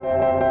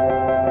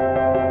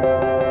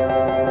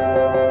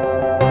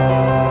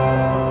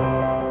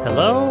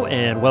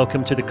And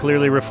welcome to the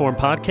Clearly Reformed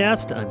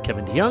Podcast. I'm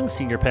Kevin DeYoung,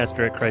 Senior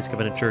Pastor at Christ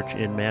Covenant Church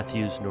in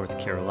Matthews, North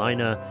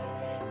Carolina.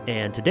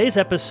 And today's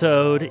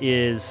episode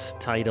is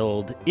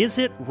titled, Is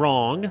It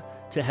Wrong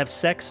to Have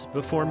Sex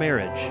Before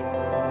Marriage?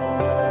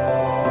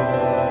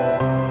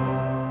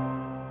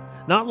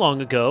 Not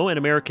long ago, an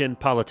American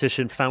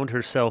politician found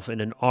herself in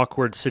an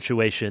awkward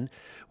situation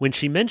when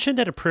she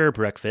mentioned at a prayer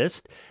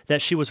breakfast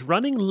that she was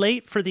running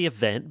late for the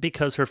event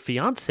because her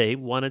fiancé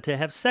wanted to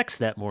have sex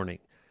that morning.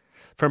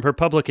 From her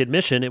public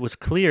admission, it was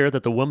clear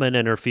that the woman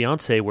and her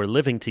fiancé were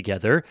living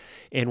together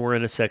and were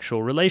in a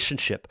sexual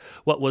relationship.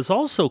 What was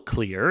also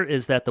clear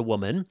is that the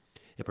woman,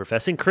 a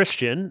professing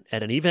Christian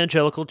at an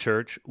evangelical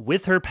church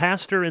with her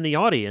pastor in the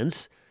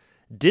audience,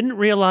 didn't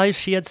realize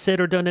she had said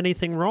or done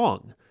anything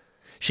wrong.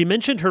 She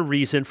mentioned her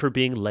reason for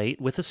being late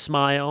with a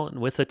smile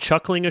and with a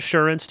chuckling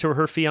assurance to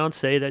her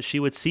fiancé that she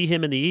would see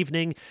him in the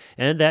evening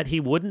and that he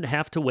wouldn't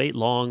have to wait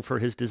long for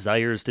his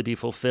desires to be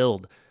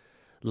fulfilled.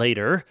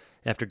 Later,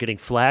 after getting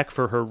flack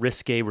for her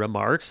risque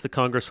remarks, the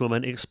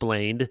congresswoman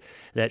explained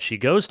that she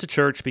goes to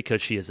church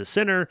because she is a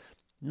sinner,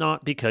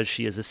 not because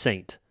she is a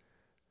saint.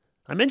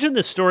 I mentioned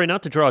this story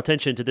not to draw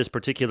attention to this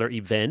particular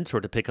event or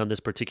to pick on this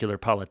particular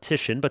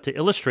politician, but to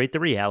illustrate the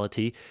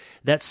reality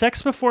that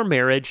sex before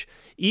marriage,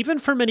 even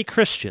for many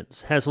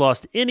Christians, has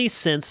lost any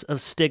sense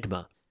of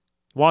stigma.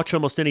 Watch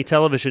almost any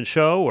television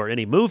show or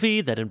any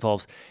movie that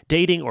involves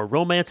dating or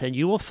romance, and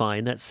you will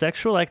find that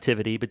sexual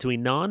activity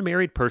between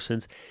non-married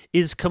persons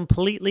is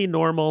completely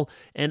normal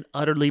and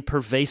utterly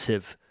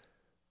pervasive.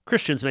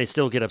 Christians may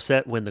still get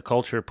upset when the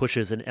culture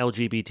pushes an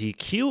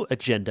LGBTQ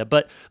agenda,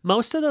 but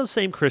most of those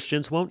same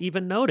Christians won't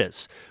even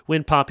notice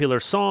when popular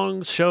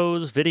songs,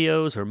 shows,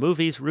 videos, or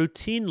movies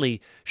routinely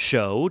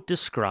show,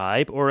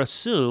 describe, or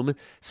assume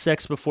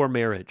sex before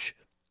marriage.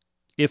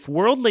 If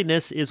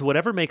worldliness is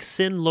whatever makes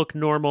sin look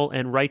normal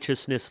and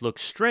righteousness look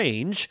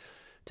strange,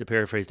 to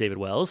paraphrase David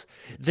Wells,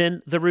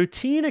 then the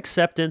routine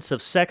acceptance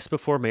of sex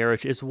before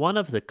marriage is one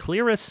of the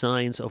clearest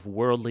signs of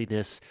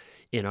worldliness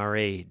in our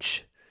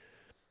age.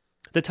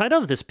 The title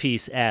of this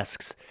piece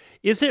asks,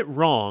 Is it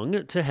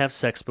wrong to have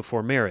sex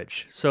before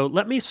marriage? So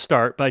let me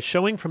start by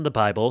showing from the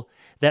Bible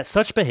that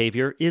such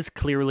behavior is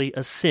clearly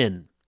a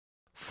sin.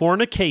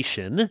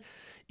 Fornication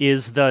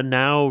is the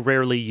now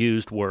rarely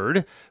used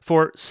word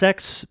for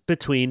sex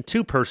between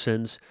two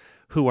persons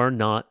who are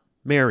not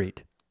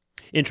married.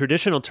 In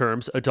traditional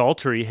terms,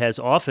 adultery has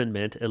often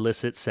meant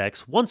illicit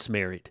sex once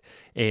married,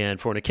 and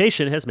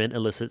fornication has meant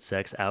illicit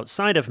sex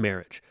outside of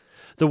marriage.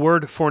 The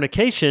word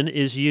fornication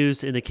is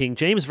used in the King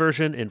James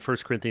Version in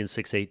 1 Corinthians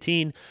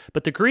 6:18,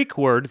 but the Greek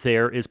word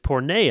there is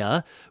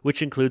porneia,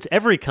 which includes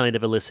every kind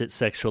of illicit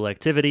sexual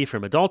activity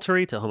from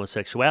adultery to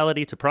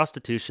homosexuality to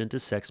prostitution to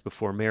sex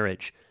before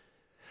marriage.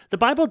 The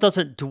Bible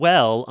doesn't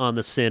dwell on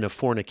the sin of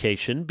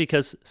fornication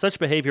because such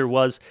behavior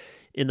was,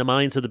 in the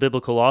minds of the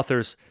biblical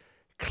authors,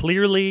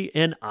 clearly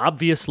and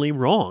obviously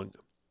wrong.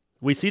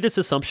 We see this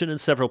assumption in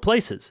several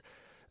places.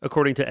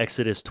 According to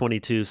Exodus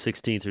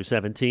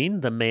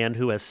 22:16-17, the man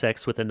who has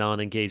sex with a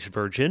non-engaged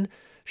virgin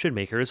should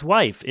make her his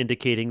wife,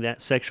 indicating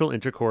that sexual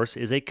intercourse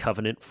is a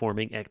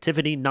covenant-forming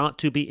activity not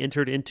to be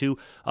entered into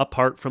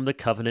apart from the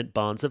covenant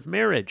bonds of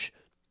marriage.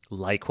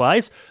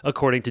 Likewise,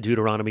 according to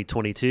Deuteronomy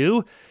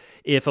 22,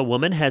 if a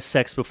woman has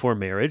sex before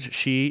marriage,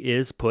 she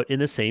is put in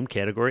the same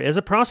category as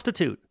a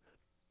prostitute.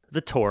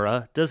 The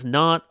Torah does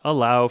not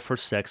allow for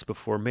sex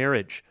before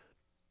marriage.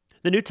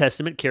 The New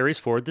Testament carries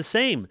forward the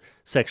same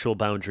sexual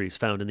boundaries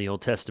found in the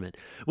Old Testament.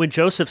 When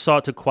Joseph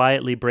sought to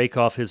quietly break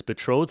off his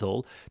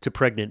betrothal to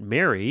pregnant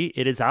Mary,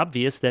 it is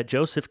obvious that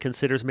Joseph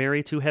considers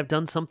Mary to have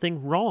done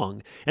something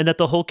wrong, and that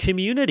the whole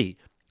community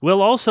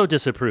will also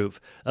disapprove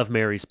of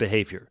Mary's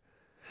behavior.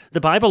 The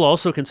Bible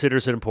also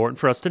considers it important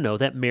for us to know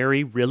that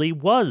Mary really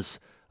was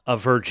a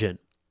virgin.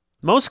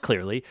 Most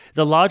clearly,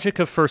 the logic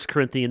of 1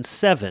 Corinthians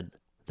 7,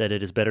 that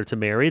it is better to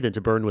marry than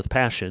to burn with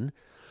passion,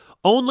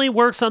 only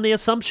works on the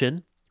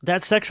assumption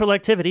that sexual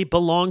activity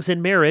belongs in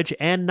marriage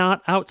and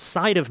not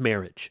outside of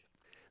marriage.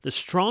 The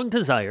strong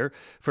desire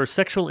for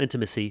sexual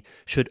intimacy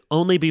should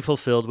only be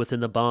fulfilled within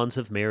the bonds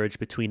of marriage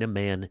between a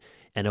man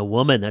and a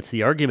woman. That's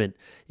the argument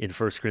in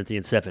 1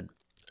 Corinthians 7.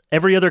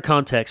 Every other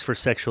context for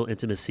sexual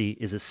intimacy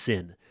is a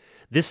sin.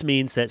 This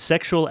means that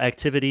sexual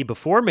activity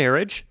before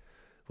marriage,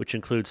 which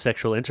includes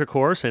sexual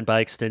intercourse and by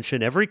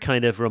extension every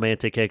kind of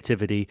romantic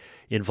activity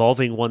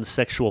involving one's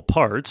sexual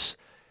parts,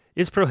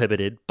 is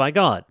prohibited by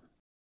God.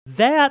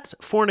 That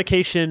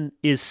fornication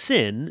is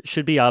sin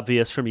should be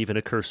obvious from even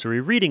a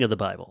cursory reading of the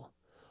Bible.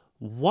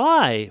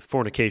 Why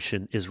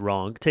fornication is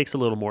wrong takes a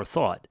little more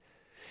thought.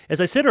 As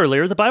I said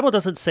earlier, the Bible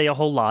doesn't say a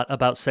whole lot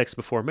about sex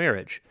before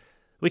marriage.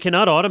 We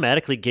cannot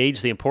automatically gauge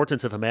the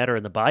importance of a matter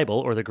in the Bible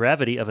or the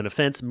gravity of an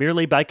offense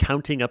merely by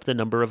counting up the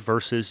number of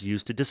verses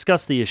used to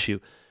discuss the issue.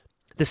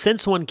 The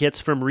sense one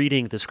gets from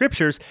reading the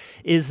scriptures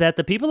is that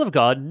the people of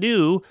God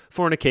knew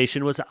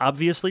fornication was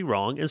obviously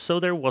wrong, and so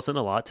there wasn't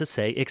a lot to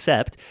say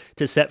except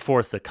to set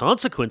forth the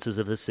consequences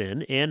of the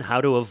sin and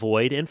how to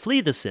avoid and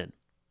flee the sin.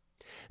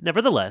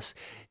 Nevertheless,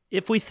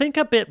 If we think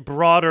a bit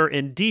broader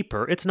and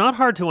deeper, it's not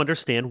hard to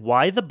understand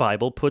why the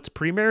Bible puts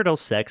premarital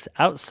sex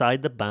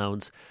outside the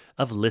bounds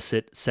of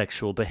licit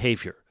sexual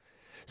behavior.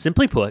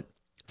 Simply put,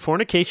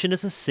 fornication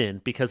is a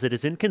sin because it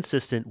is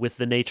inconsistent with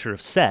the nature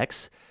of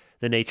sex,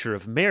 the nature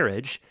of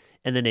marriage,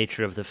 and the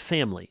nature of the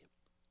family.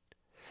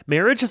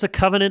 Marriage is a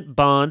covenant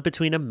bond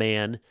between a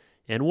man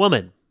and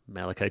woman,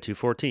 Malachi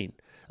 2:14.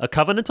 A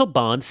covenantal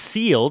bond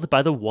sealed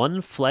by the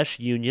one flesh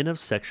union of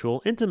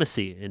sexual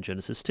intimacy in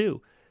Genesis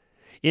 2.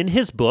 In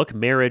his book,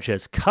 Marriage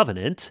as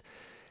Covenant,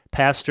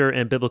 pastor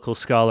and biblical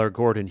scholar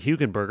Gordon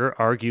Hugenberger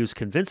argues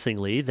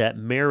convincingly that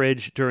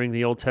marriage during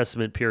the Old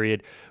Testament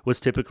period was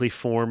typically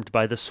formed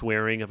by the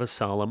swearing of a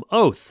solemn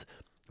oath,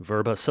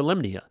 verba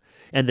solemnia,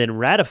 and then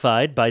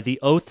ratified by the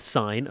oath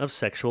sign of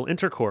sexual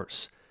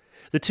intercourse.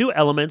 The two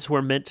elements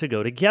were meant to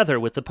go together,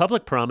 with the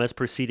public promise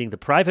preceding the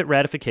private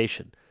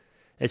ratification.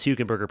 As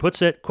Hugenberger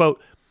puts it,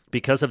 quote,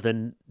 because of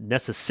the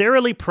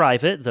necessarily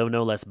private, though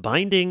no less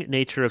binding,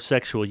 nature of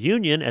sexual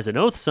union as an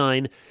oath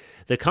sign,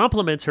 the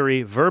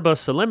complementary verba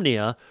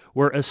solemnia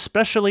were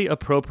especially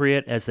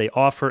appropriate as they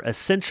offer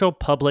essential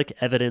public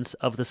evidence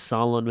of the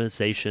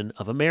solemnization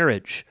of a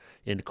marriage,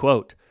 end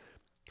quote.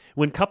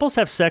 When couples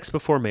have sex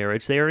before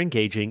marriage, they are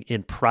engaging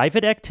in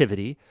private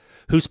activity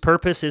whose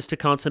purpose is to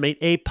consummate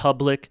a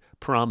public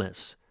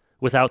promise.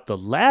 Without the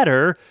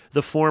latter,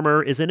 the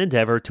former is an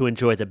endeavor to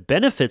enjoy the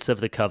benefits of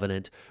the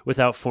covenant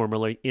without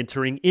formally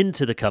entering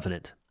into the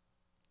covenant.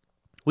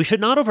 We should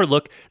not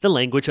overlook the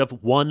language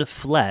of one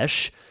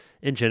flesh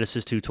in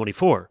Genesis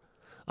 2:24.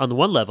 On the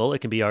one level, it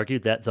can be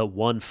argued that the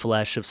one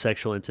flesh of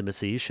sexual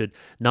intimacy should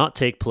not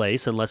take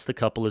place unless the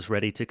couple is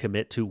ready to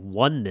commit to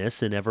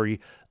oneness in every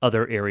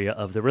other area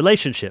of the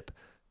relationship.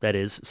 That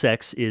is,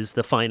 sex is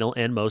the final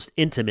and most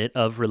intimate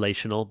of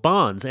relational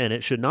bonds, and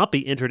it should not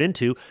be entered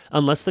into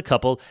unless the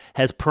couple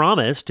has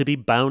promised to be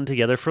bound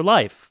together for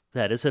life.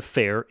 That is a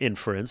fair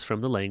inference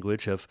from the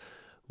language of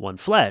one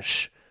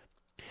flesh.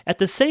 At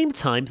the same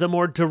time, the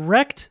more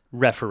direct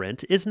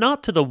referent is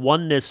not to the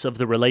oneness of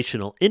the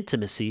relational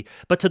intimacy,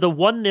 but to the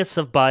oneness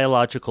of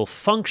biological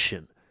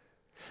function.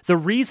 The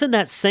reason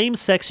that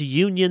same-sex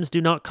unions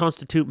do not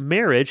constitute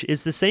marriage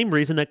is the same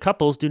reason that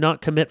couples do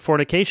not commit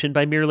fornication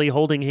by merely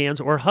holding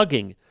hands or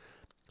hugging.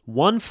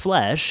 One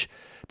flesh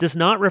does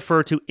not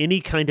refer to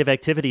any kind of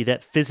activity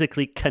that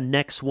physically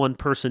connects one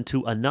person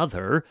to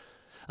another.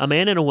 A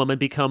man and a woman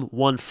become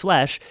one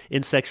flesh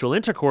in sexual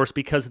intercourse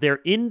because their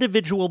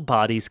individual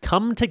bodies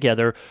come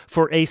together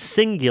for a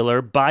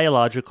singular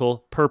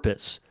biological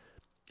purpose.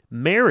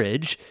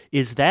 Marriage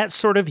is that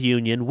sort of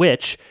union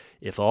which,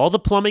 if all the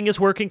plumbing is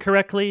working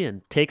correctly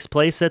and takes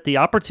place at the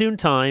opportune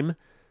time,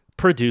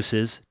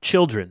 produces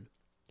children.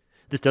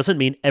 This doesn't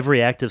mean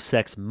every act of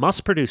sex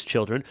must produce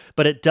children,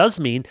 but it does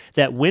mean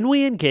that when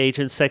we engage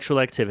in sexual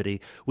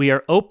activity, we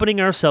are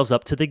opening ourselves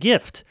up to the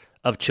gift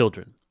of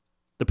children.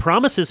 The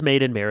promises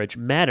made in marriage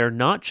matter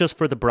not just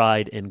for the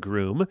bride and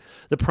groom.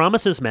 The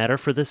promises matter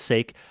for the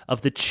sake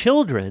of the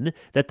children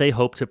that they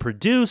hope to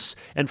produce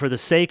and for the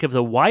sake of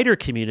the wider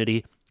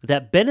community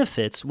that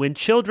benefits when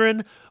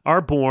children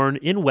are born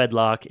in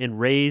wedlock and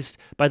raised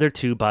by their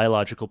two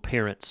biological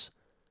parents.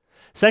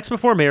 Sex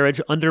before marriage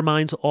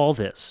undermines all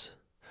this.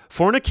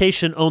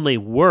 Fornication only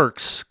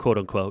works, quote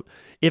unquote,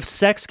 if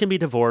sex can be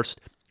divorced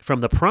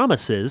from the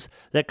promises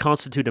that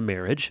constitute a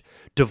marriage,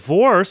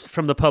 divorced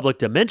from the public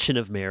dimension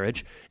of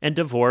marriage, and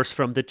divorced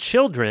from the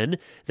children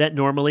that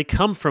normally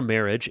come from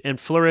marriage and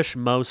flourish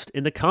most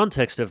in the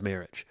context of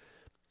marriage.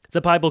 The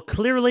Bible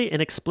clearly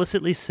and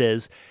explicitly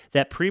says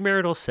that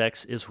premarital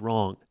sex is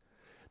wrong.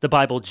 The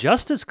Bible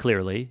just as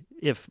clearly,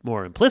 if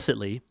more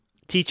implicitly,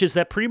 teaches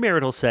that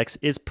premarital sex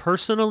is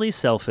personally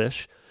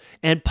selfish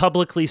and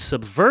publicly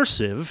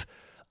subversive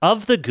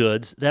of the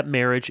goods that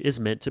marriage is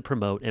meant to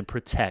promote and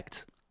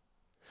protect.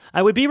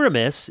 I would be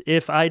remiss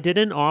if I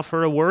didn't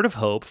offer a word of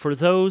hope for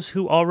those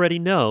who already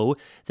know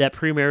that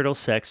premarital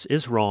sex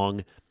is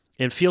wrong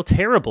and feel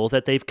terrible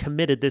that they've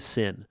committed this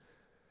sin.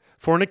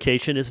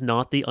 Fornication is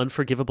not the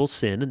unforgivable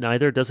sin,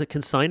 neither does it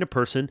consign a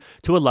person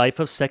to a life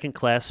of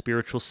second-class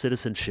spiritual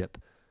citizenship.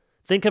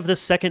 Think of the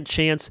second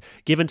chance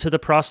given to the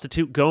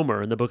prostitute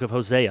Gomer in the book of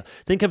Hosea.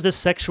 Think of the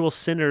sexual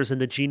sinners in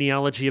the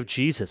genealogy of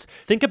Jesus.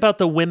 Think about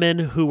the women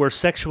who were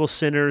sexual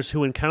sinners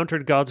who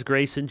encountered God's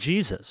grace in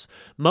Jesus.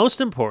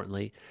 Most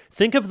importantly,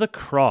 think of the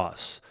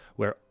cross,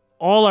 where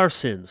all our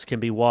sins can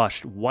be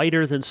washed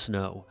whiter than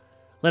snow.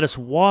 Let us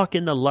walk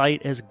in the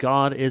light as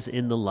God is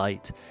in the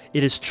light.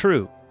 It is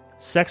true.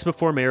 Sex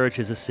before marriage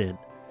is a sin.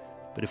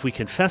 But if we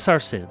confess our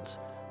sins,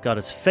 God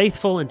is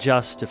faithful and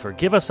just to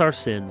forgive us our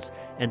sins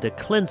and to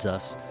cleanse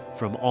us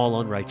from all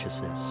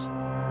unrighteousness.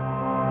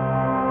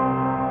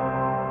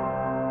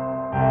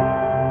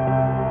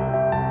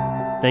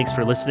 Thanks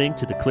for listening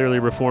to the Clearly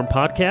Reformed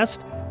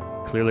podcast.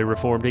 Clearly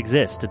Reformed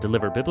exists to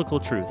deliver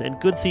biblical truth and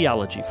good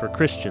theology for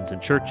Christians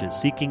and churches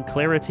seeking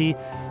clarity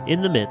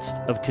in the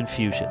midst of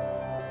confusion.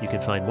 You can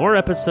find more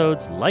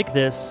episodes like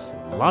this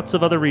and lots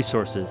of other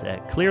resources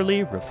at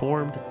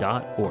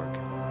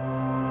clearlyreformed.org.